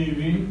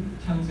하나님이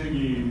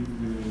창세기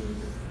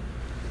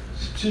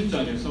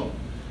 17장에서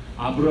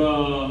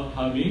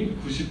아브라함이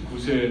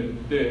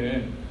 99세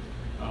때에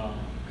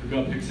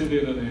그가 100세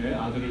되던 해에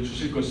아들을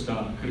주실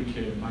것이다,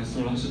 그렇게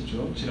말씀을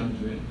하셨죠,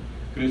 지난주에.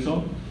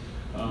 그래서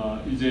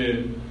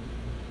이제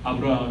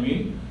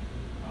아브라함이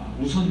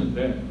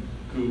웃었는데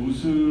그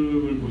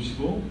웃음을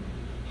보시고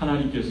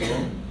하나님께서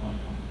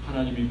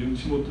하나님이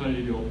능치 못할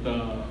일이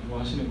없다고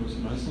하시는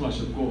것을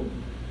말씀하셨고,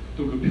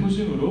 또 그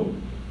표징으로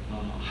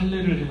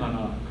할례를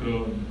행하라,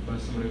 그런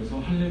말씀을 해서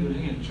할례를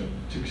행했죠.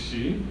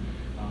 즉시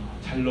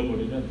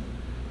잘라버리는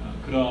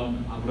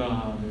그러한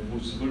아브라함의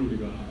모습을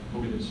우리가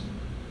보게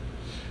됐습니다.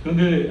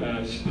 그런데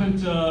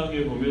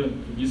 18장에 보면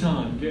좀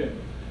이상한 게,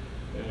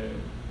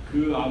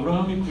 그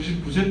아브라함이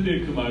 99세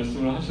때 그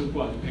말씀을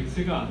하셨고 아직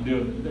 100세가 안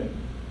되었는데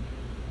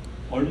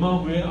얼마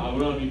후에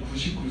아브라함이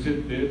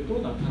 99세 때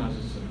또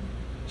나타나셨어요.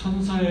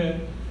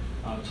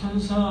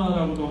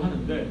 천사라고도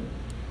하는데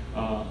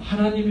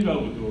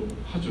하나님이라고도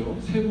하죠.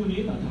 세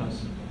분이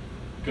나타났습니다.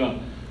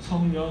 그러니까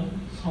성령,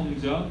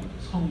 성자,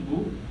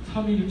 성부,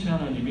 삼위일체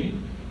하나님이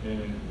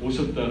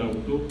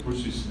오셨다라고도 볼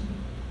수 있습니다.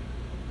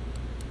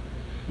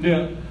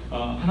 근데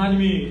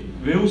하나님이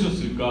왜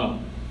오셨을까?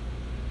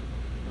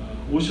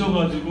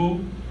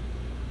 오셔가지고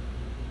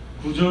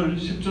 9절,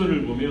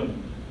 10절을 보면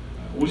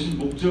오신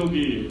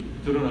목적이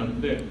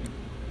드러나는데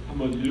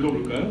한번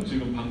읽어볼까요?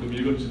 지금 방금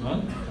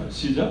읽었지만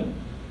시작!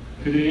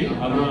 그들이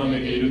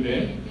아브라함에게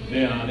이르되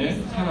내 아내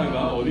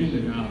사라가 어디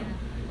있느냐?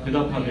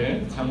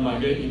 대답하되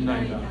장막에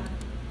있나이다.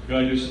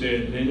 그가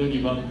이르시되 내년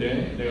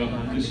이맘때 내가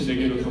반드시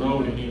내게로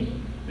돌아오리니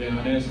내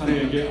아내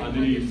사라에게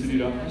아들이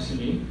있으리라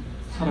하시니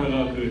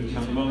사라가 그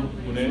장막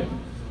문에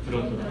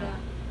들었더라.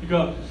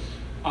 그러니까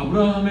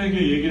아브라함에게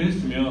얘기를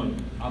했으면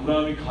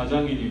아브라함이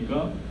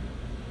가장이니까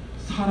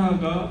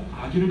사라가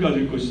아기를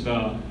가질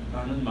것이다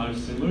라는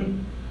말씀을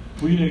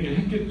부인에게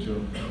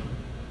했겠죠.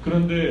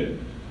 그런데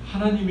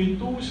하나님이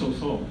또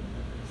오셔서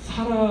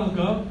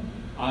사라가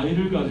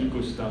아이를 가질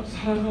것이다,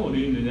 사라가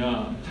어디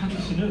있느냐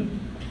찾으시는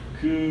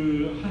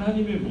그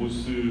하나님의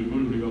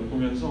모습을 우리가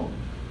보면서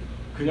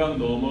그냥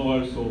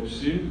넘어갈 수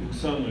없이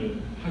묵상을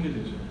하게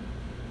되죠.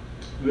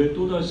 왜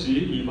또다시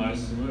이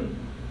말씀을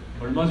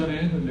얼마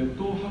전에 했는데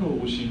또 하러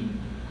오신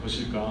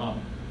것일까?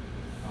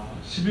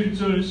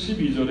 11절,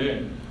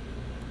 12절에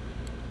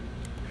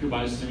그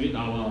말씀이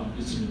나와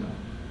있습니다.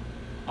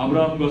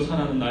 아브라함과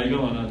사라는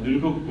나이가 많아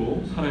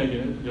늙었고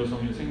사라에게는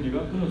여성의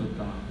생리가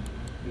끊어졌다.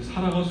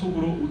 사라가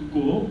속으로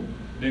웃고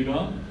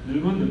내가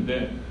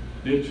늙었는데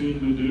내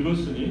주인도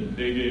늙었으니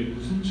내게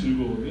무슨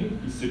즐거움이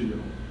있으리요.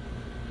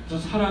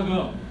 그래서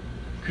사라가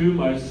그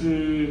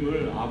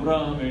말씀을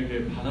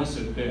아브라함에게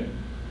받았을 때,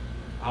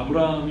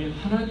 아브라함이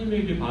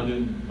하나님에게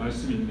받은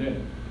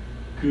말씀인데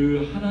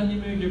그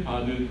하나님에게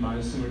받은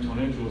말씀을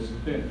전해주었을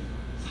때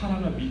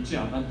사라가 믿지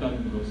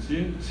않았다는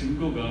것이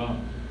증거가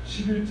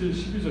 11절,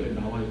 12절에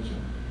나와 있죠.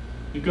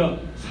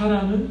 그러니까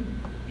사라는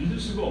믿을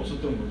수가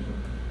없었던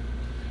거죠.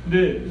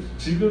 근데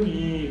지금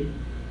이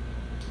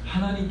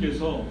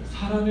하나님께서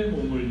사람의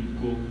몸을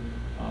입고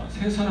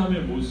세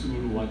사람의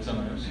모습으로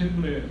왔잖아요. 세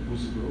분의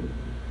모습으로.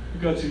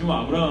 그러니까 지금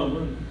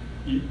아브라함은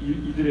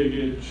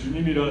이들에게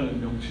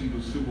주님이라는 명칭도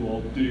쓰고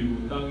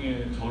엎드리고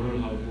땅에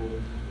절을 하고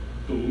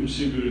또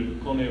음식을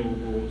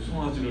꺼내오고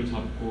송아지를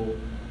잡고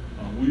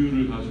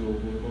우유를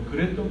가져오고 뭐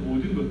그랬던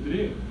모든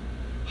것들이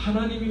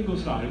하나님인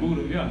것을 알고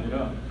그런 게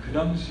아니라 그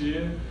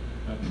당시에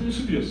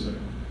풍습이었어요.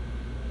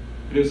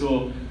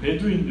 그래서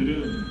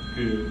베두인들은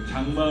그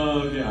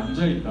장막에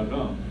앉아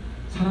있다가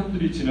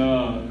사람들이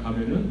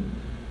지나가면은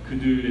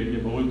그들에게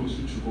먹을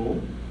것을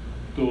주고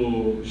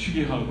또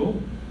쉬게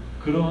하고,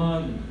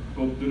 그러한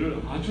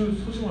것들을 아주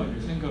소중하게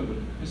생각을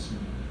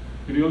했습니다.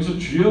 그리고 여기서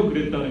주여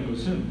그랬다는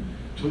것은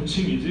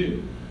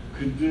존칭이지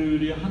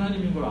그들이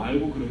하나님인 걸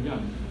알고 그런 게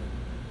아닙니다.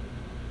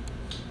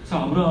 그래서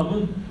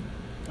아브라함은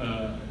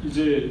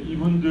이제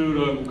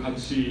이분들하고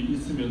같이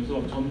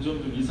있으면서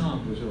점점 좀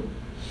이상한 거죠.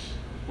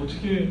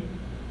 어떻게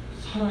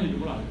사라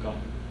이름을 알까?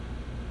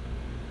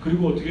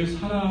 그리고 어떻게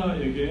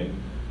사라에게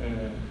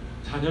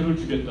자녀를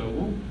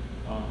주겠다고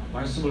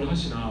말씀을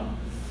하시나?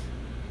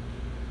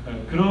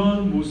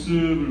 그런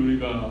모습을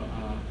우리가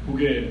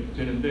보게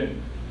되는데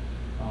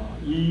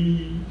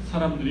이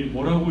사람들이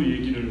뭐라고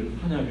얘기를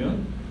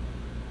하냐면,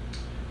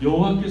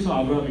 여호와께서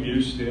아브라함에게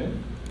이르시되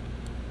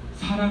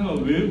사라가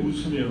왜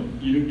웃으며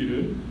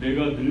이르기를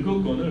내가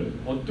늙었거늘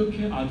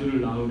어떻게 아들을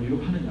낳으리요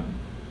하느냐?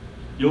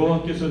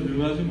 여호와께서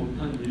능하지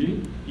못한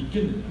일이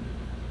있겠느냐?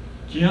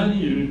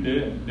 기한이 이를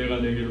때 내가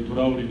내게로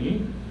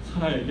돌아오리니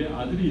사라에게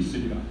아들이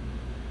있으리라.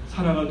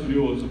 사라가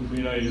두려워서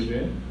부인하여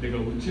이르되 내가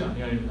웃지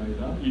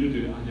아니하였나이다.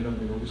 이르되 아니라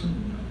내가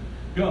웃었느냐?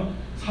 그러니까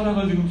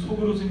사라가 지금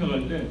속으로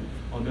생각할 때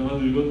내가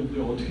늙었는데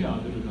어떻게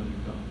아들을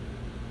가질까?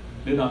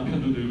 내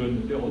남편도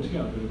늙었는데 어떻게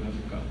아들을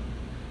가질까?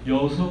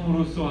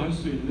 여성으로서 할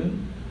수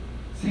있는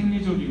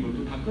생리적인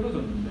것도 다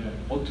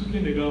끊어졌는데 어떻게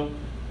내가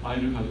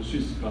아이를 가질 수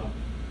있을까?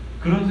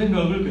 그런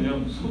생각을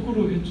그냥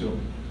속으로 했죠.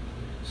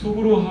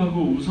 속으로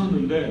하고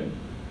웃었는데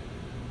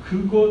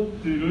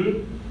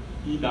그것들을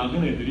이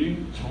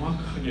나그네들이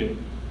정확하게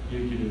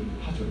얘기를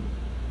하죠.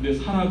 근데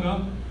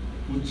사라가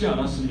웃지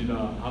않았습니다.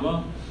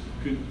 아마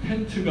그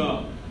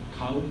텐트가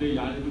가운데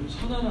얇은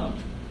천 하나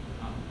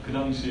그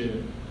당시에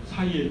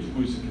사이에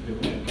두고 있었기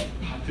때문에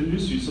다 들릴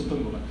수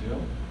있었던 것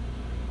같아요.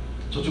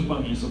 저쪽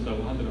방이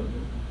있었다고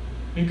하더라고요.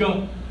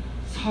 그러니까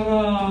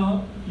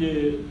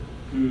사라의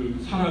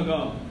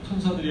사라가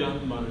천사들이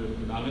하는 말을,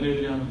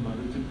 나그네들이 하는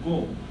말을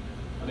듣고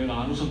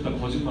내가 안 웃었다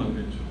거짓말을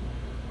했죠.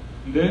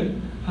 근데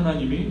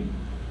하나님이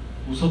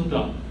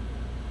웃었다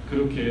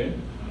그렇게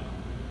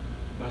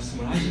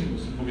말씀을 하시는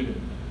것을 보게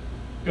됩니다.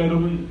 그러니까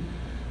여러분,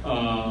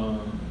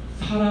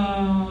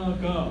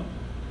 사라가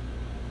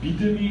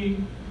믿음이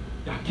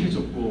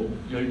약해졌고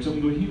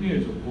열정도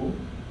희미해졌고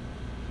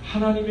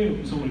하나님의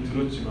음성을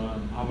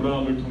들었지만,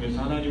 아브라함을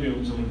통해서 하나님의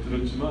음성을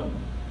들었지만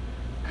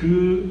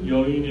그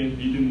여인의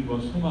믿음과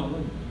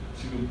소망은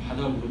지금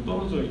바닥으로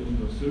떨어져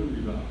있는 것을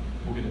우리가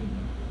보게 됩니다.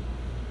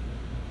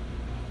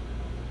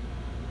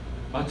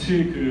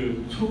 마치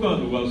그 초가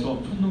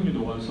녹아서, 촛농이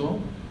녹아서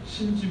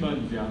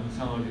심지만 이제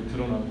앙상하게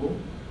드러나고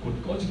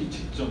곧 꺼지기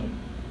직전에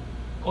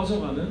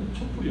꺼져가는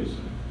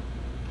촛불이었어요.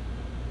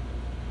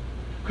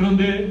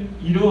 그런데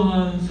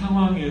이러한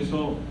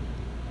상황에서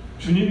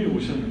주님이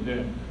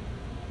오셨는데,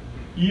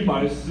 이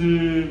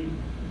말씀을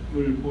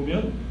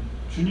보면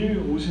주님이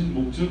오신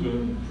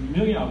목적은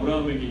분명히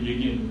아브라함에게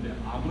얘기했는데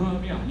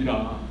아브라함이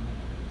아니라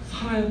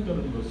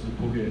사라였다는 것을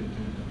보게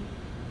됩니다.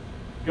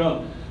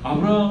 그러니까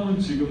아브라함은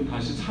지금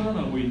다시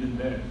살아나고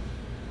있는데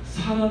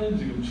사라는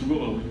지금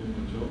죽어가고 있는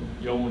거죠.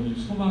 영원히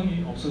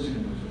소망이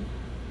없어지는 거죠.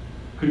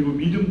 그리고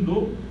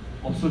믿음도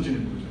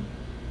없어지는 거죠.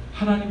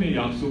 하나님의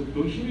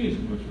약속도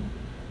희미해진 거죠.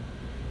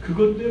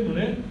 그것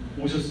때문에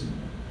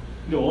오셨습니다.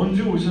 근데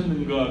언제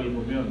오셨는가를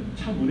보면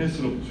참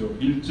은혜스럽죠.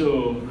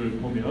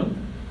 1절을 보면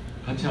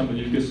같이 한번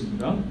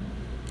읽겠습니다.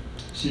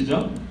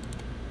 시작.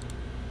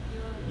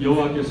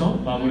 여호와께서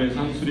마므레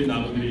산수리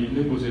나무들이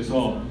있는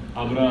곳에서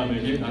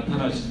아브라함에게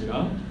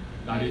나타나시니라.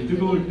 날이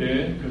뜨거울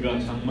때 그가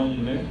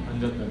장막문에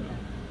앉았다가,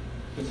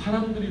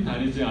 사람들이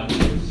다니지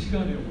않는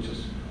시간에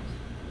오셨습니다.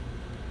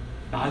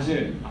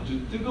 낮에 아주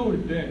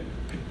뜨거울 때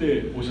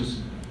그때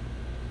오셨습니다.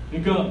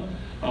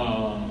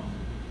 그러니까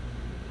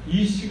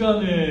이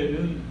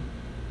시간에는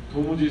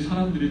도무지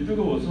사람들이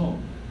뜨거워서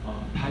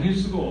다닐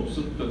수가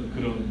없었던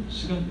그런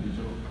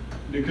시간들이죠.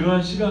 근데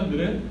그러한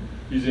시간들에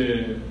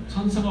이제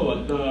천사가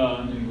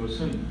왔다는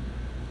것은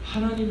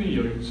하나님의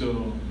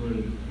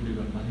열정을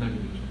우리가 만나게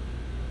되죠.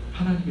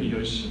 하나님의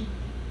열심.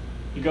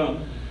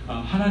 그러니까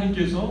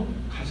하나님께서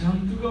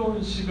가장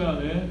뜨거운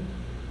시간에,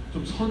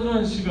 좀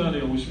서늘한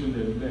시간에 오시면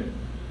되는데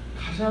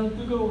가장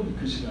뜨거운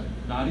그 시간,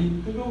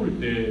 날이 뜨거울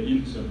때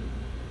 1절,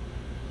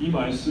 이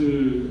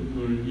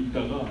말씀을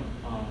읽다가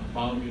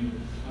마음이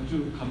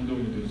아주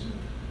감동이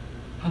됐어요.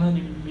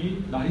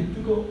 하나님이 날이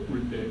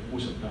뜨거울 때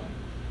오셨다.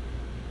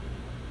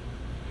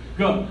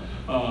 그러니까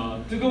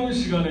뜨거운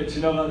시간에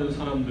지나가는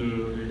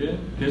사람들에게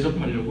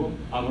대접하려고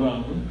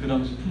아브라함은 그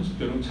당시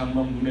풍습대로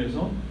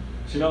장막문에서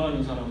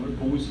지나가는 사람을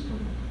보고 있었던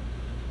거예요.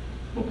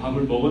 뭐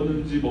밥을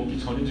먹었는지 먹기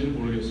전인지는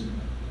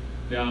모르겠습니다.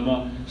 근데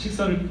아마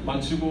식사를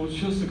마치고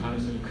쉬었을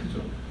가능성이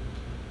크죠.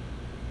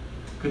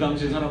 그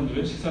당시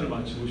사람들은 식사를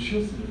마치고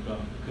쉬었으니까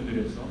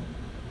그들에서.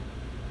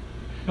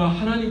 그러니까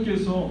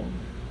하나님께서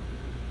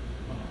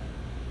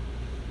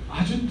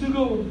아주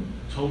뜨거운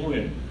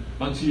정오에,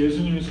 마치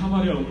예수님이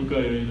사마리아 우물가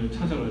여인을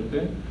찾아갈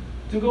때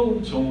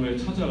뜨거운 정오에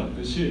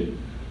찾아갔듯이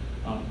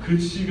그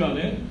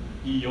시간에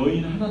이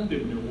여인 하나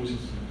때문에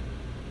오셨어요.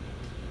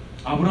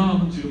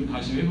 아브라함은 지금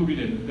다시 회복이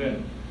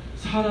됐는데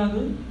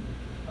사라는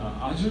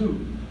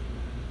아주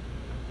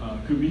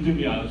그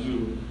믿음이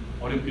아주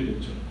어렵게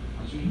됐죠.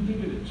 아주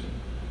힘들게 됐죠.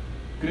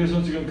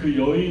 그래서 지금 그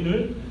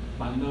여인을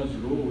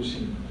만나주러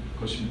오신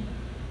것입니다.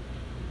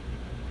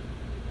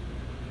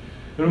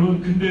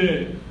 여러분,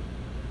 근데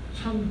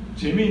참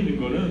재미있는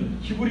거는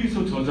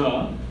히브리서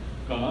저자가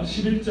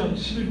 11장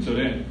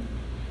 11절에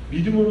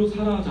믿음으로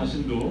사라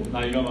자신도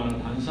나이가 많아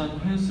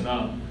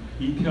단산하였으나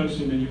잉태할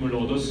수 있는 힘을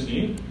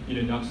얻었으니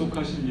이는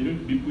약속하신 일을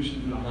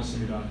믿으신 줄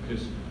알았습니다.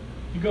 그랬습니다.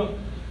 그러니까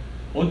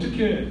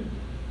어떻게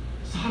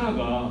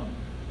사라가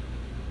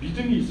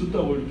믿음이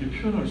있었다고 이렇게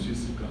표현할 수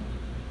있을까?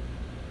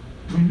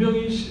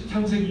 분명히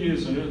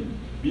창세기에서는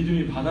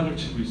믿음이 바닥을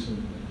치고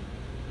있었는데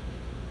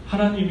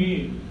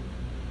하나님이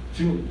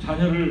지금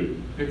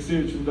자녀를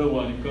 100세에 준다고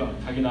하니까,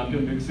 자기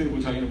남편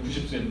 100세고 자기는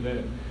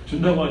 90세인데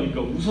준다고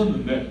하니까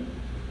웃었는데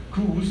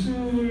그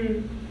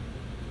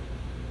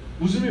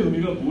웃음의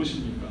의미가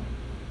무엇입니까?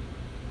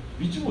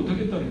 믿지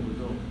못하겠다는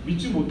거죠.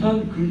 믿지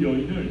못한 그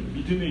여인을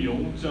믿음의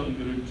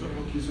영장들을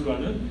쭉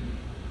기술하는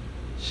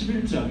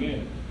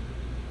 11장에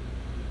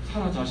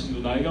사라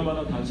자신도 나이가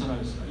많아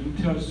단산하였으나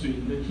잉태할 수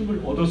있는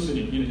힘을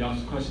얻었으니 이는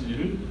약속하신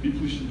일을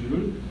믿으신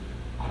줄을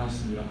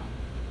알았습니다.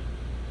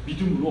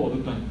 믿음으로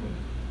얻었다는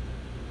거예요.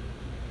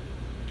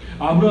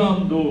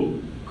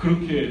 아브라함도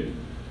그렇게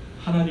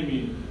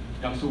하나님이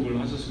약속을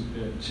하셨을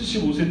때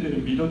 75세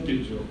때는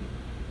믿었겠죠.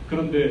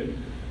 그런데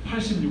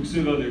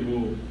 86세가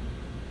되고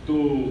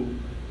또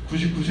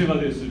 99세가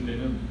됐을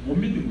때는 못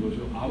믿는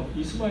거죠.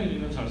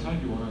 이스마엘이는 잘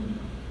살기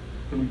원합니다.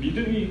 그럼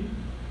믿음이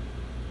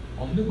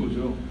없는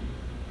거죠.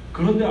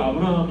 그런데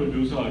아브라함을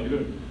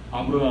묘사하기를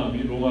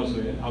아브라함이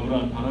로마서에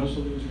아브라함 바랄 수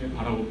없는 중에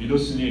바라고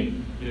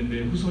믿었으니 이는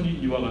내 후손이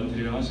이와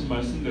같으리라 하신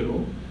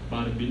말씀대로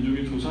많은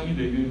민족의 조상이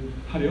되게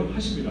하려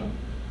하심이라.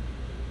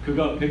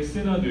 그가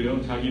 100세나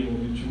되어 자기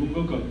몸이 죽은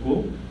것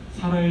같고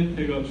사라의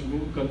태가 죽은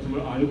것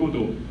같음을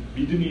알고도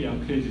믿음이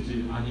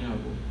약해지지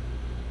아니하고.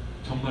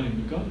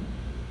 정말입니까?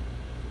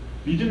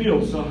 믿음이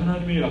없어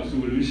하나님의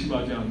약속을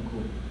의심하지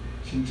않고.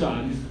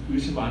 진짜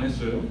의심 안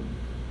했어요?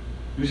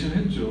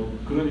 의심했죠.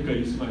 그러니까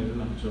이스마엘을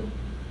낳죠.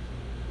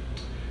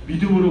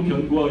 믿음으로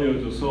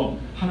견고하여져서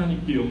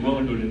하나님께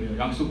영광을 돌리며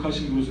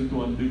약속하신 것을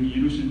또한 능히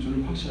이루실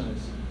줄을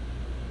확신하였어요.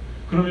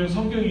 그러면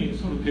성경이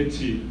서로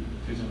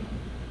배치되잖아요.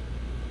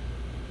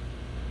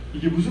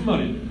 이게 무슨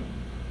말입니까?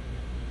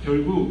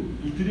 결국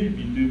이들의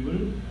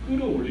믿음을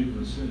끌어올린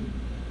것은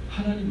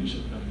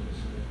하나님이셨다는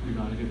것을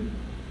우리가 알게 됩니다.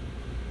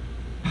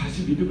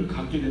 다시 믿음을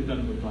갖게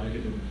된다는 것도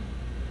알게 됩니다.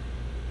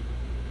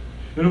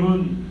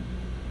 여러분,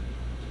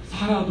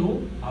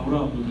 사라도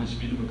아브라함도 다시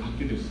믿음을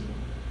갖게 됐어요.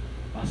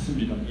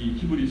 맞습니다. 이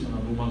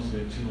히브리서나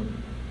로마서의 증언입니다.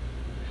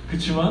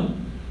 그렇지만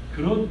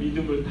그런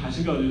믿음을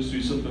다시 가질 수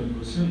있었던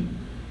것은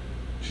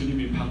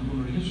주님이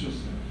방문을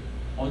해주셨어요.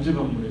 언제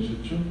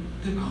방문해주셨죠?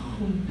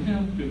 뜨거운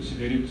태양볕이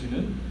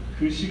내리쬐는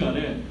그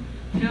시간에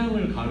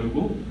태양을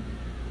가르고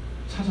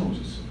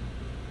찾아오셨어요.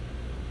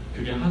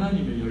 그게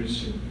하나님의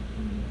열심입니다.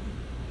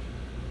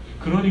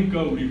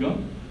 그러니까 우리가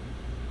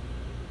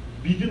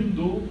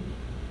믿음도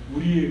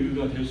우리의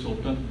의가 될 수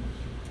없다는 거죠.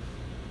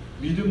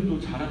 믿음도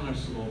자랑할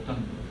수가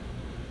없다는 거예요.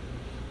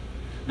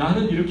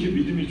 나는 이렇게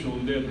믿음이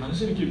좋은데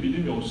당신 이렇게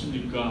믿음이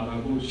없습니까?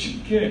 라고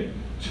쉽게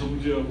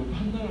정죄하고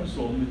판단할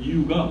수 없는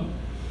이유가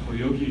바로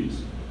여기에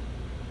있습니다.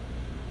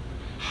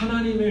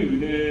 하나님의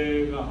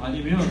은혜가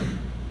아니면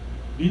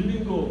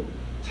믿는 것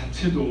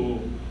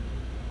자체도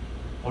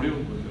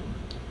어려운 거죠.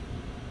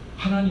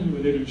 하나님의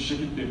은혜를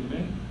주시기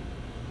때문에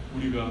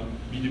우리가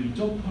믿음이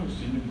점프할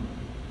수 있는 거예요.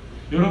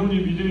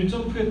 여러분이 믿음이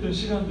점프했던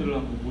시간들을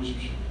한번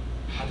보십시오.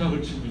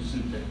 바닥을 치고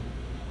있을 때,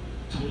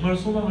 정말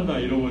소망을 다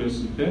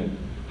잃어버렸을 때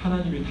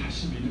하나님이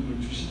다시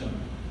믿음을 주시잖아요.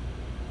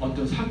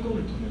 어떤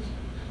사건을 통해서.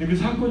 그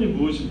사건이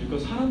무엇입니까?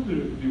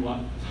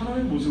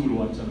 사람의 모습으로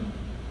왔잖아요.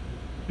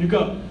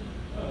 그러니까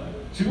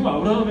지금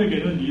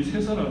아브라함에게는 이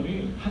세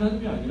사람이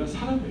하나님이 아니라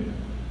사람이에요.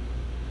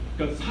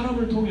 그러니까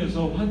사람을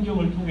통해서,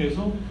 환경을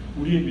통해서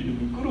우리의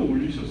믿음을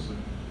끌어올리셨어요.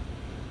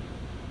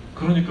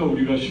 그러니까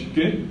우리가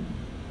쉽게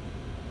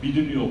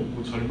믿음이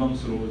없고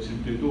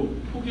절망스러워질 때도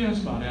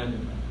포기하지 말아야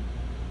된다.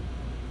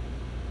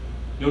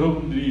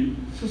 여러분들이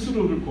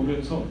스스로를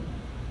보면서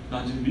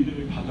나 지금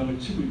믿음이 바닥을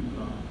치고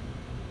있구나.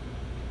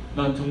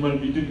 난 정말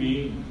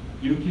믿음이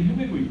이렇게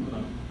헤매고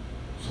있구나.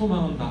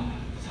 소망은 다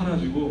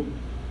사라지고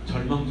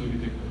절망적이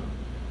됐구나.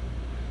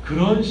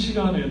 그런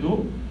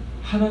시간에도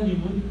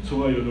하나님은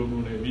저와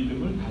여러분의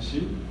믿음을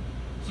다시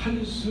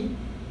살릴 수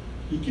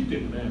있기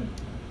때문에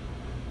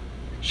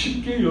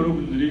쉽게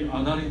여러분들이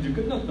나는 이제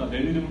끝났다.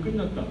 내 믿음은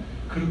끝났다.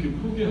 그렇게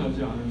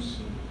포기하지 않을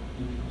수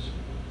있는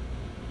것입니다.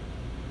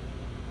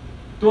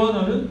 또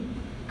하나는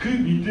그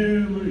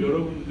믿음을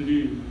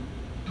여러분들이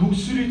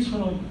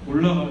독수리처럼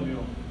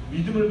올라가며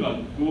믿음을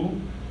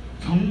갖고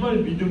정말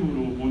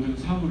믿음으로 모든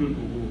사물을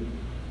보고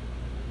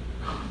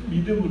큰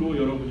믿음으로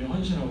여러분이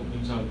헌신하고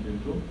봉사할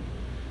때도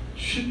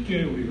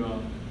쉽게 우리가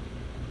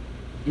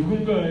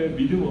누군가의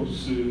믿음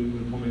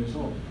없음을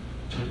보면서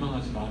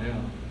절망하지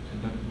말아야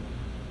된다는 것.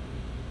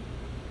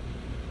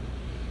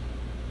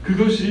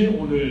 그것이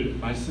오늘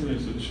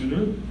말씀에서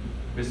주는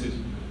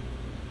메시지입니다.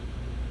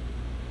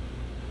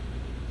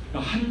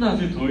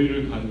 한낮의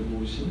더위를 가르고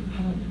오신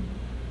하나님,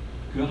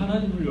 그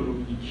하나님을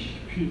여러분이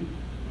깊이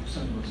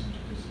묵상해봤으면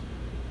좋겠습니다.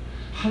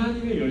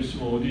 하나님의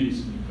열심은 어디에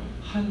있습니까?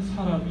 한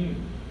사람이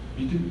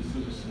믿음이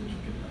있어졌으면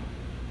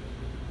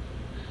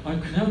좋겠다.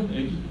 그냥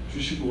애기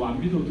주시고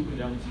안 믿어도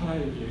그냥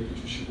사라에게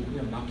애기 주시고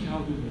그냥 낳게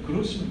하고 뭐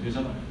그러시면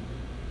되잖아요.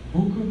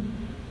 그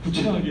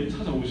구체하게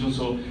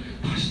찾아오셔서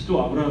다시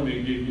또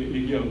아브라함에게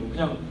얘기하고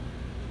그냥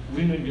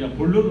우리는 그냥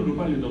본론으로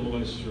빨리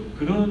넘어가시죠.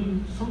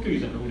 그런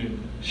성격이잖아요. 우리는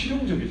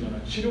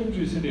실용적이잖아요.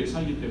 실용주의 세대에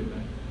살기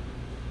때문에.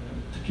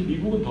 특히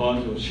미국은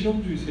더하죠.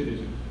 실용주의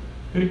세대죠.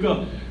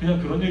 그러니까 그냥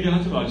그런 얘기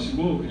하지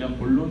마시고 그냥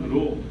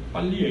본론으로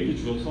빨리 애기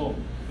주어서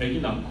애기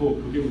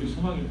낳고 그게 우리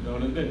소망입니다.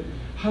 그런데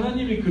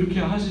하나님이 그렇게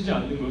하시지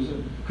않는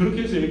것은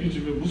그렇게 해서 애기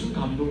주면 무슨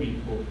감동이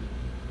있고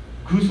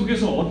그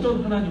속에서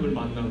어떤 하나님을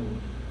만나고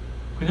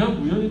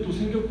그냥 우연히 또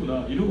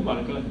생겼구나 이러고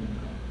말 거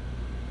아닙니까?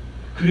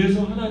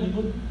 그래서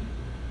하나님은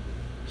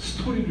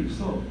스토리를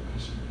써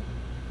가십니다.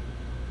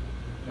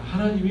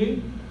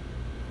 하나님이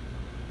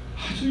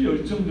아주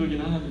열정적인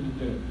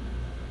하나님인데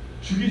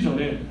주기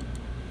전에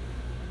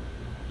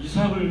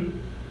이삭을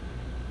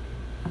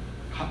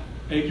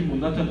애기 못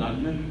낳다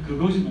낳는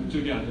그것이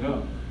목적이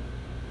아니라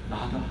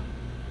나다.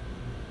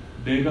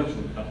 내가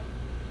줬다.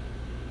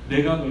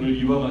 내가 너를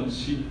이와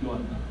같이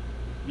인도한다.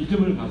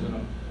 믿음을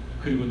가져라.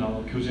 그리고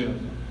나와 교제하자.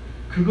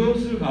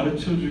 그것을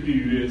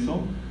가르쳐주기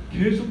위해서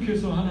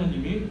계속해서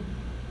하나님이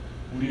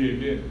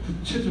우리에게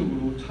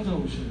구체적으로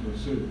찾아오시는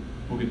것을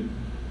보게 됩니다.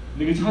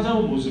 근데 그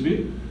찾아온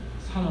모습이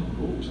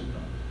사람으로 오셨다.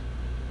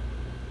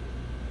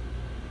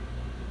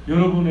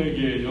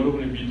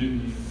 여러분의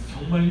믿음이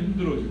정말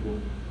힘들어지고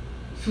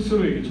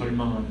스스로에게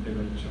절망할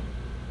때가 있죠.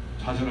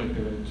 좌절할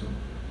때가 있죠.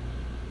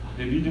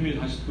 내 믿음이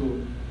다시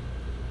또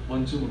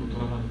원점으로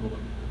돌아가는 것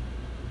같고,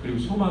 그리고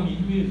소망이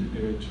희미해질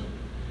때가 있죠.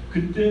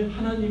 그때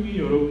하나님이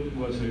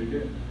여러분과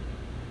저에게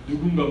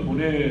누군가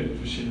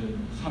보내주시는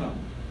사람,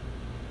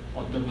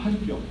 어떤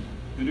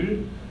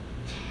환경들을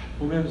잘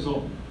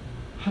보면서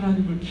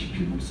하나님을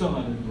깊이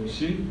묵상하는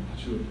것이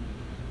아주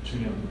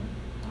중요합니다.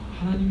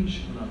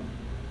 하나님이시구나.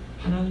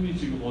 하나님이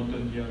지금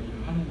어떤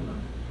이야기를 하는구나.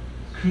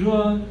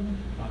 그러한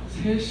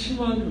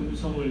세심한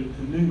음성을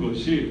듣는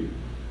것이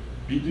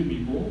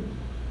믿음이고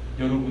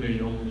여러분의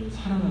영혼이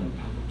살아나는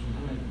방법 중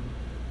하나입니다.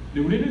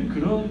 근데 우리는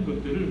그런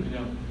것들을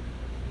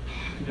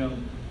그냥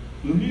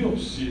의미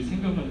없이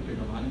생각할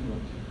때가 많은 것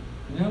같아요.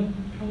 그냥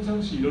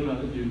평상시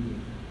일어나는 일들,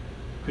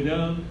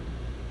 그냥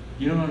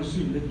일어날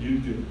수 있는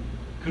일들,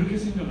 그렇게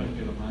생각할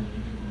때가 많이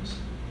있는 것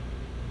같습니다.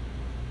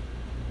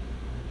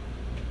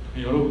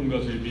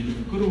 여러분과 저의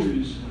믿음을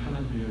끌어올리시는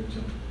하나님의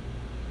열정,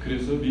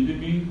 그래서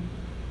믿음이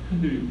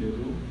흔들릴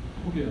때도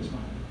포기하지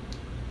말아요.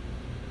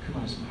 그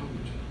말씀을 하고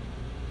있죠.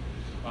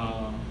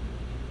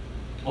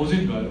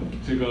 어젠가요?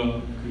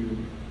 제가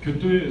그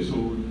교토에서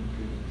온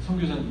그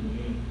선교사님이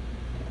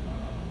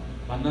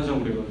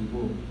만나자고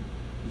그래가지고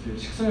이제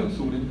식사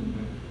약속을 했는데,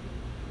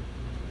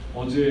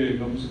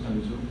 어제가 무슨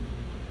날이죠?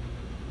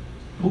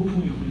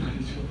 폭풍이 온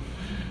날이죠.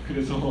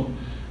 그래서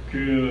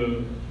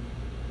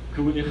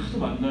그분이 하도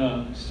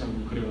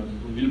만나시자고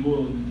그래가지고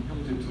일본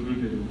형제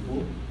둘을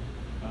데려오고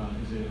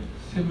이제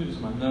세 분이서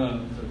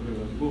만나자고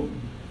그래가지고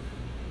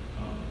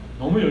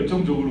너무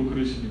열정적으로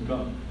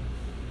그러시니까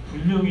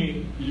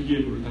분명히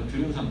일기예보를 다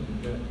들은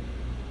상태인데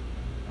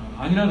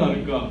아니나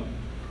다를까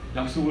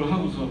약속을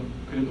하고서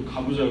그래도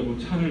가보자고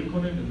차를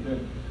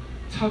꺼냈는데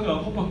차가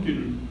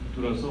헛바퀴를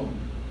돌아서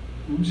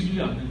움직이지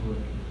않는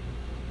거예요.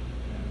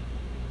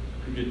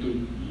 그게 또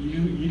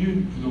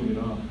이륜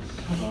구동이라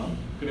차가,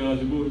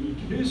 그래가지고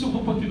계속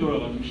헛바퀴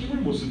돌아가지고 힘을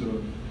못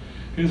쓰더라고요.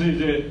 그래서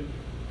이제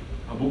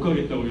못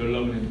가겠다고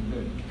연락을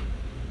했는데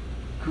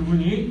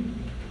그분이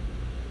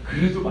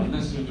그래도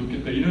만났으면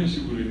좋겠다 이런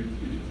식으로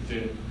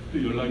이제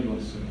또 연락이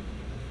왔어요.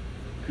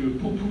 그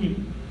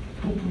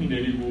폭풍이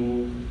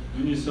내리고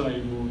눈이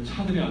쌓이고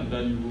차들이 안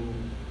다니고,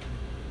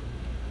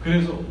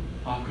 그래서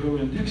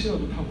그러면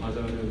택시라도 타고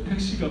가자 그래서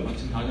택시가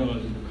마침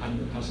다녀가지고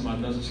가서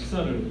만나서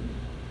식사를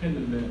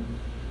했는데,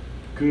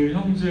 그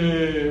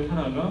형제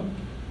하나가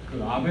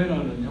그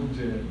아베라는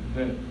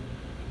형제인데,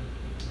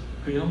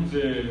 그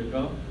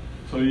형제가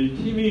저희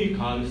팀이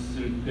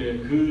갔을 때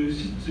그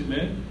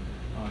시점에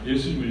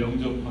예수님을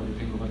영접하게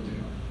된 것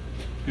같아요.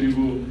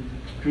 그리고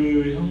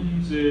그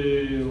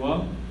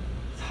형제와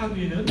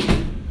사귀는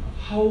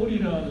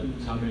하올이라는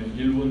자매,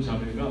 일본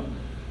자매가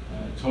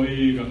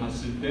저희가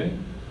갔을 때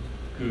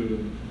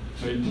그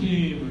저희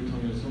팀을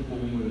통해서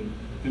복음을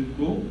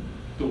듣고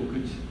또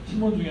그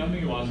팀원 중에 한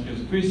명이 와서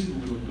계속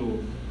페이스북으로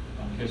또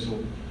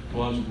계속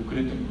도와주고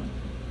그랬던 것 같아요.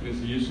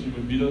 그래서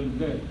예수님을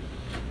믿었는데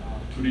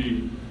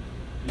둘이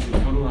이제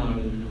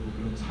결혼하려고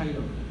그런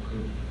사이라고.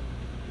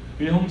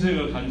 그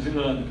형제가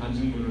간증한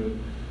간증문을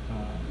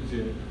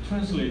이제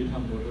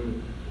트랜슬레이트한 거를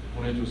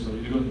보내줘서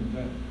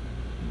읽었는데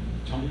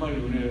정말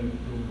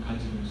은혜로운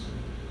간증이었어요.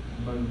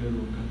 정말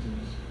은혜로운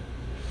간증이었어요.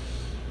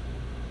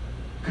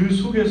 그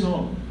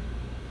속에서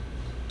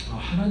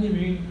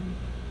하나님이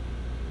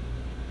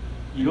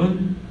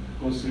이런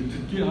것을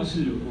듣게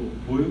하시려고,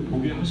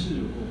 보게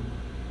하시려고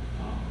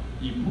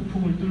이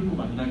폭풍을 뚫고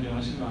만나게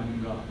하신 거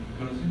아닌가,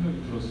 그런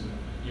생각이 들었어요.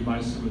 이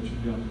말씀을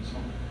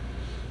준비하면서.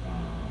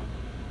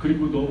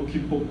 그리고 너무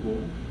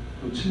기뻤고,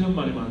 또 7년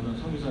만에 만난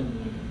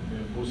선교사님의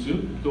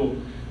모습, 또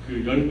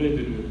그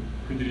열매들을,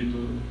 그들이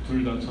또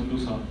둘 다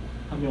전도사,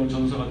 한 명은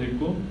전도사가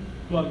됐고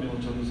또 한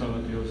명은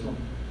전도사가 되어서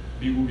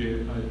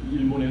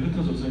일본에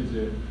흩어져서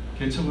이제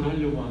개척을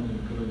하려고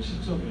하는 그런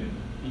시점에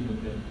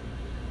있는데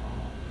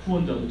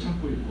후원자도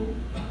찾고 있고,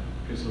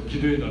 그래서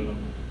기도해달라고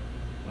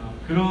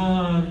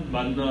그러한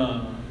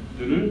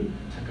만남들을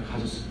잠깐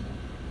가졌습니다.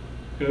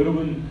 그러니까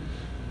여러분,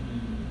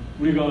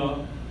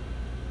 우리가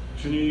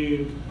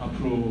주님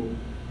앞으로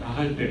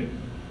나갈 때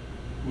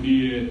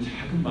우리의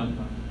작은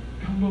만남,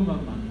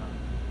 평범한 만남,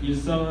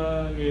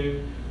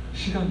 일상의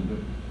시간들,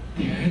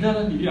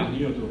 대단한 일이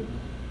아니어도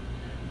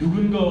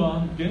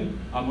누군가와 함께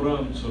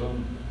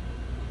아브라함처럼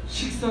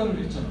식사를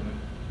했잖아요.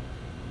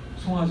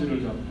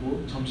 송아지를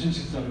잡고 점심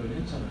식사를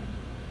했잖아요.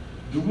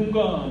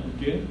 누군가와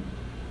함께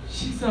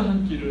식사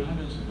한 끼를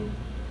하면서도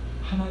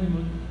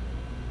하나님은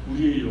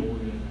우리의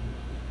영혼에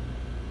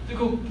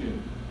뜨겁게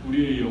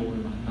우리의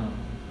영혼을 만나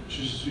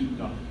주실 수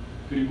있다.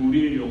 그리고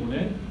우리의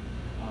영혼에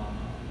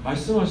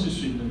말씀하실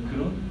수 있는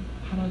그런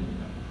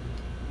하나님이다.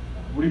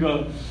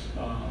 우리가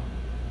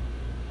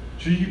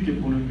주의 깊게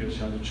보는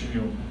것이 아주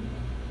중요합니다.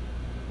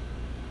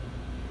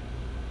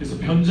 그래서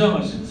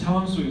변장하신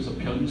상황 속에서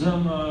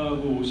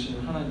변장하고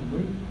오신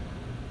하나님을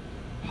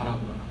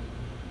바라보라.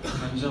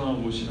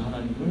 변장하고 오신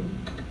하나님을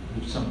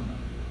묵상하라.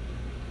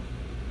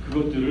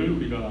 그것들을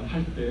우리가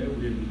할 때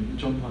우리의 믿음이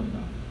전파한다.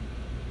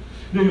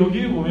 근데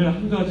여기에 보면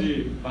한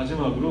가지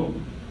마지막으로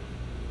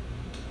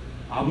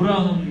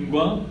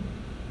아브라함과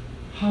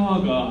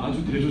하와가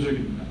아주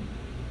대조적입니다.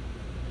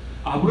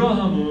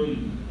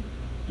 아브라함은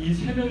이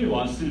세 명이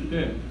왔을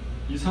때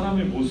이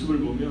사람의 모습을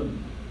보면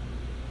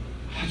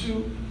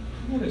아주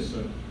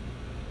흥분했어요.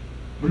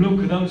 물론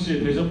그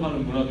당시에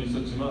대접하는 문화도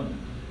있었지만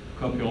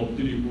그 앞에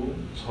엎드리고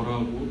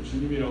절하고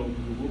주님이라고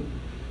부르고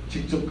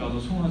직접 가서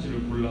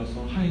송아지를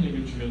골라서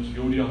하인에게 주면서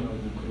요리하라고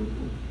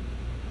그러고,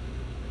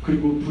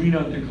 그리고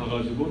부인한테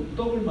가가지고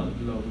떡을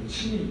만들라고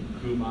친히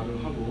그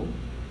말을 하고,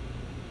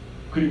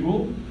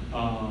 그리고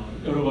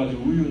여러 가지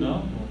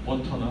우유나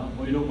버터나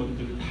이런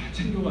것들을 다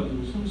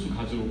챙겨가지고 손수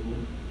가져오고,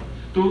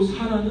 또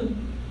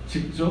사라는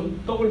직접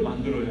떡을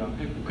만들어야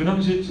했고, 그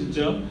당시에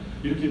진짜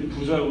이렇게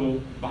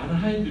부자고 많은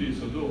하인들이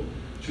있어도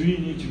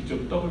주인이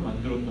직접 떡을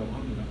만들었다고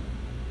합니다.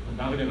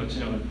 나그네가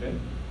지나갈 때.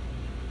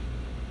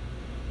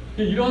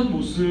 이러한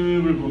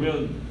모습을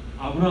보면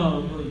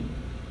아브라함은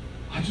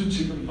아주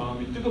지금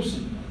마음이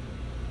뜨겁습니다.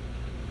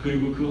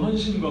 그리고 그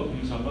헌신과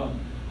봉사가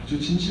아주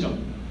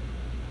진실합니다.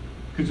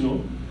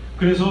 그죠?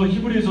 그래서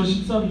히브리서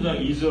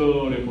 13장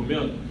 2절에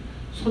보면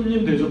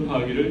손님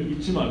대접하기를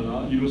잊지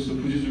말라. 이로써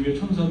부지 중에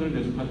천사들을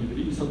대접한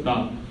이들이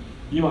있었다.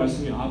 이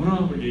말씀이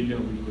아브라함을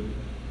얘기하고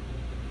있거든요.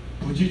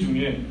 부지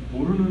중에,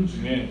 모르는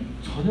중에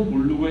전혀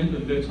모르고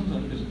했는데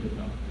천사를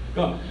대접했다.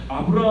 그러니까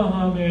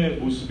아브라함의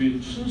모습이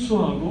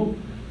순수하고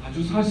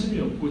아주 사심이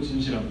없고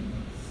진실합니다.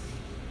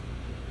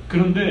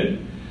 그런데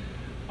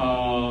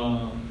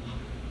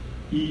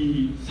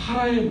이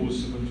사라의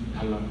모습은 좀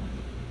달라요.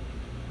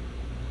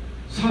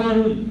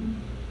 사라는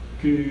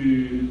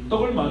그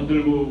떡을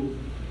만들고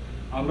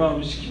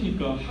아브라함을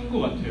시키니까 한 것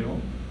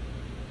같아요.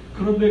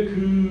 그런데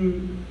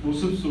그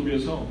모습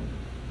속에서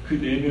그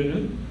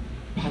내면은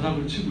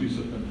바닥을 치고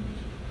있었다는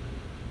거죠.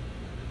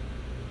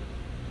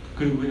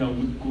 그리고 그냥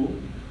웃고,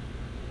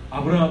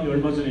 아브라함이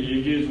얼마 전에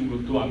얘기해 준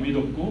것도 안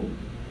믿었고,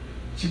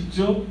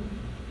 직접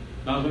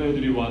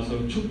나그네들이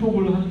와서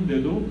축복을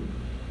하는데도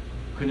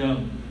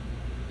그냥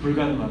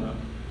불가능하다.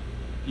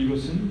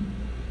 이것은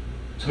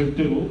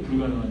절대로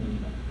불가능한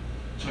일이다.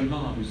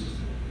 절망하고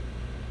있었어요.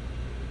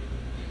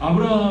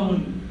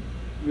 아브라함은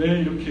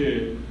왜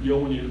이렇게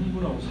영혼이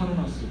흥분하고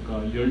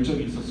살아났을까?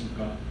 열정이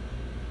있었을까?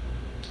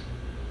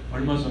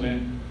 얼마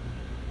전에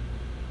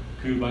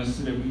그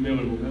말씀의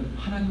문맥을 보면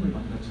하나님을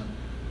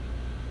만났잖아요.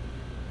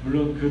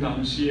 물론 그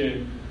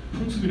당시의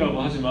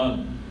풍습이라고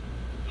하지만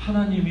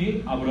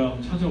하나님이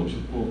아브라함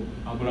찾아오셨고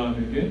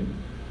아브라함에게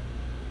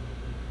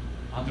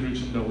아들을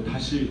준다고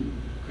다시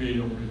그의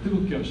영혼을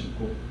뜨겁게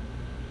하셨고,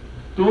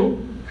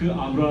 또 그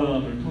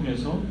아브라함을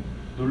통해서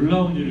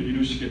놀라운 일을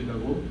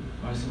이루시겠다고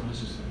말씀을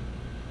하셨어요.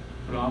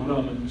 그리고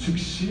아브라함은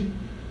즉시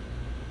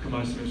그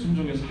말씀에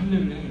순종해서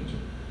할례를 행했죠.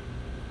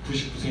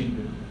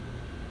 99세인데요.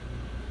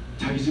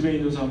 자기 집에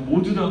있는 사람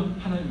모두 다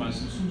하나님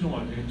말씀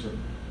순종하게 했죠.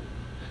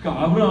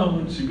 그러니까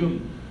아브라함은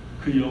지금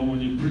그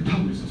영혼이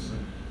불타고 있었어요.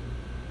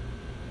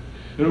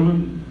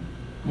 여러분,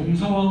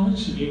 봉사와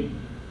헌신이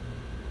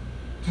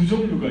두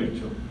종류가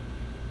있죠.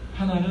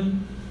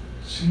 하나는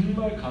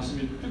정말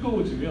가슴이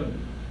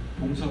뜨거워지면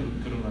봉사로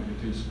드러나게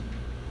되어 있습니다.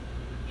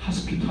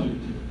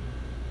 하스피탈리티.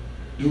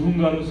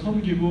 누군가를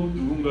섬기고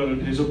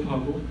누군가를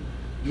대접하고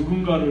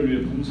누군가를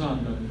위해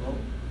봉사한다는 것,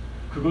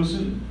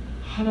 그것은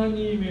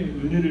하나님의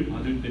은혜를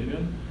받을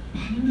때면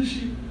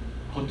반드시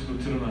겉으로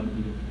드러나는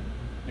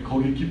일입니다.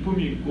 거기에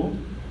기쁨이 있고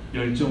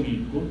열정이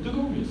있고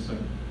뜨거움이 있어요.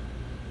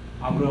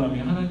 아브라함이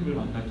하나님을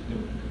만났기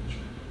때문에 그렇죠.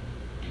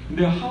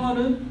 근데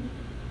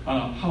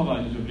하와가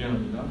아니죠.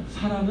 미안합니다.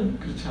 사라는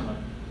그렇지 않아요.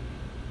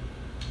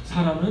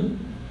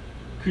 사라는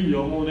그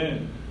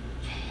영혼에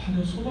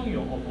전혀 소망이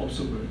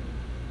없어 보여요.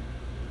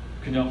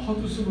 그냥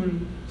헛웃음을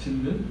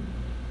짓는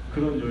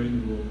그런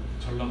여인으로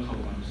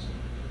전락하고 말았어요.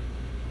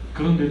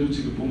 그런데도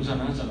지금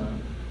봉사는 하잖아요.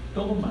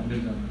 떡은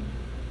만들잖아요.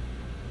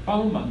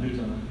 빵은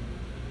만들잖아요.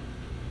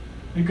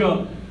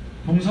 그러니까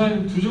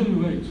봉사에는 두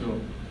종류가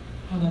있죠.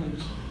 하나는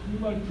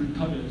정말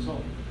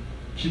불타면서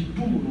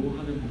기쁨으로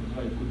하는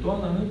봉사가 있고, 또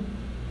하나는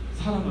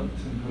사라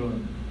같은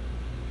그런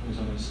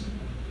봉사가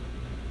있습니다.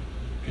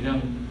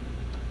 그냥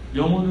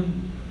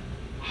영혼은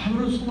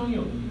아무런 소망이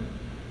없는데,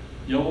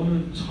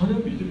 영혼은 전혀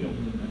믿음이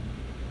없는데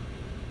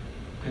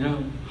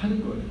그냥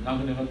하는 거예요.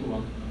 나그네가 또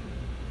왔구나.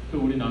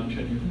 또 우리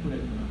남편이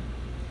흥분했구나.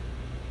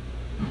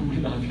 또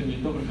우리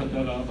남편이 떡을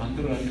갖다가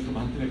만들어야겠다, 또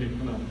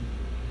만들어야겠구나.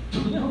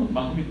 전혀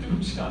마음이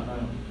뜨겁지가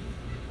않아요.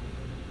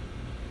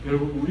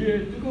 여러분,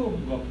 우리의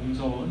뜨거움과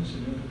봉사와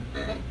헌신은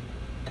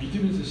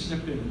믿음에서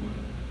시작되는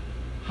거예요.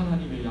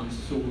 하나님의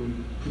약속을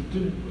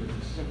붙드는 거에서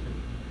시작돼요.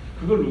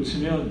 그걸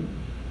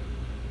놓치면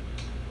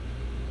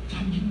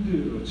참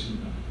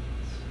힘들어집니다.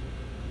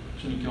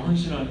 저는 이렇게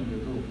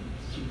헌신하는데도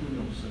기쁨이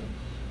없어요.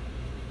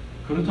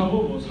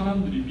 그렇다고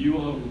사람들이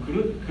미워하고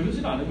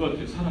그러진 않은 것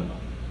같아요. 사라가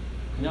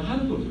그냥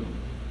하는 거죠.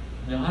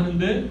 그냥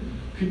하는데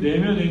그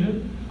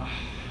내면에는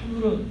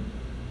아무런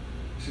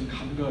지금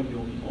감각이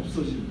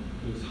없어진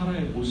그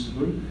사라의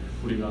모습을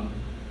우리가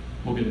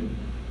보게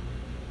됩니다.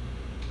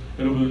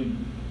 여러분,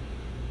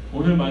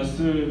 오늘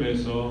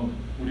말씀에서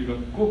우리가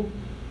꼭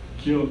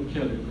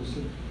기억해야 될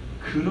것은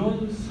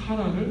그런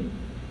사라를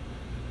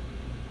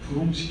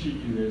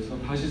부흥시키기 위해서,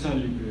 다시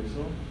살리기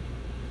위해서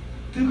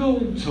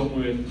뜨거운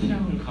정오에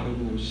태양을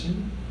가르고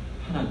오신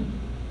하나님,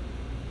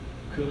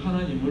 그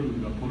하나님을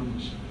우리가 보는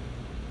것입니다.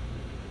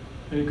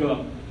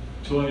 그러니까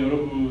저와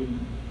여러분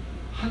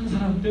한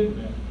사람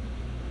때문에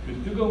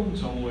그 뜨거운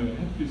정오에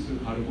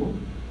햇빛을 가르고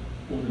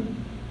오는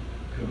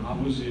그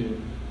아버지의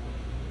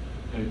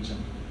열정,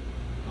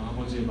 그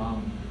아버지의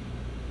마음,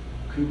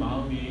 그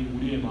마음이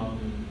우리의 마음이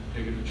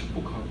되기를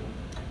축복하고,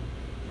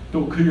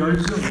 또 그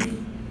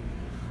열정이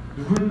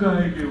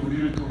누군가에게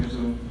우리를 통해서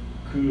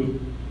그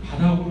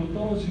바닥으로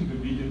떨어진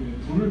그 믿음에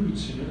불을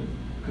붙이는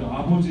그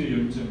아버지의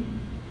열정이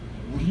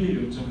우리의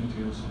열정이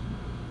되어서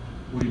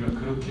우리가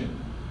그렇게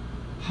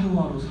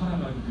하루하루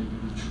살아가게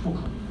되기를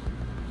축복합니다.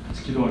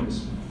 같이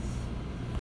기도하겠습니다.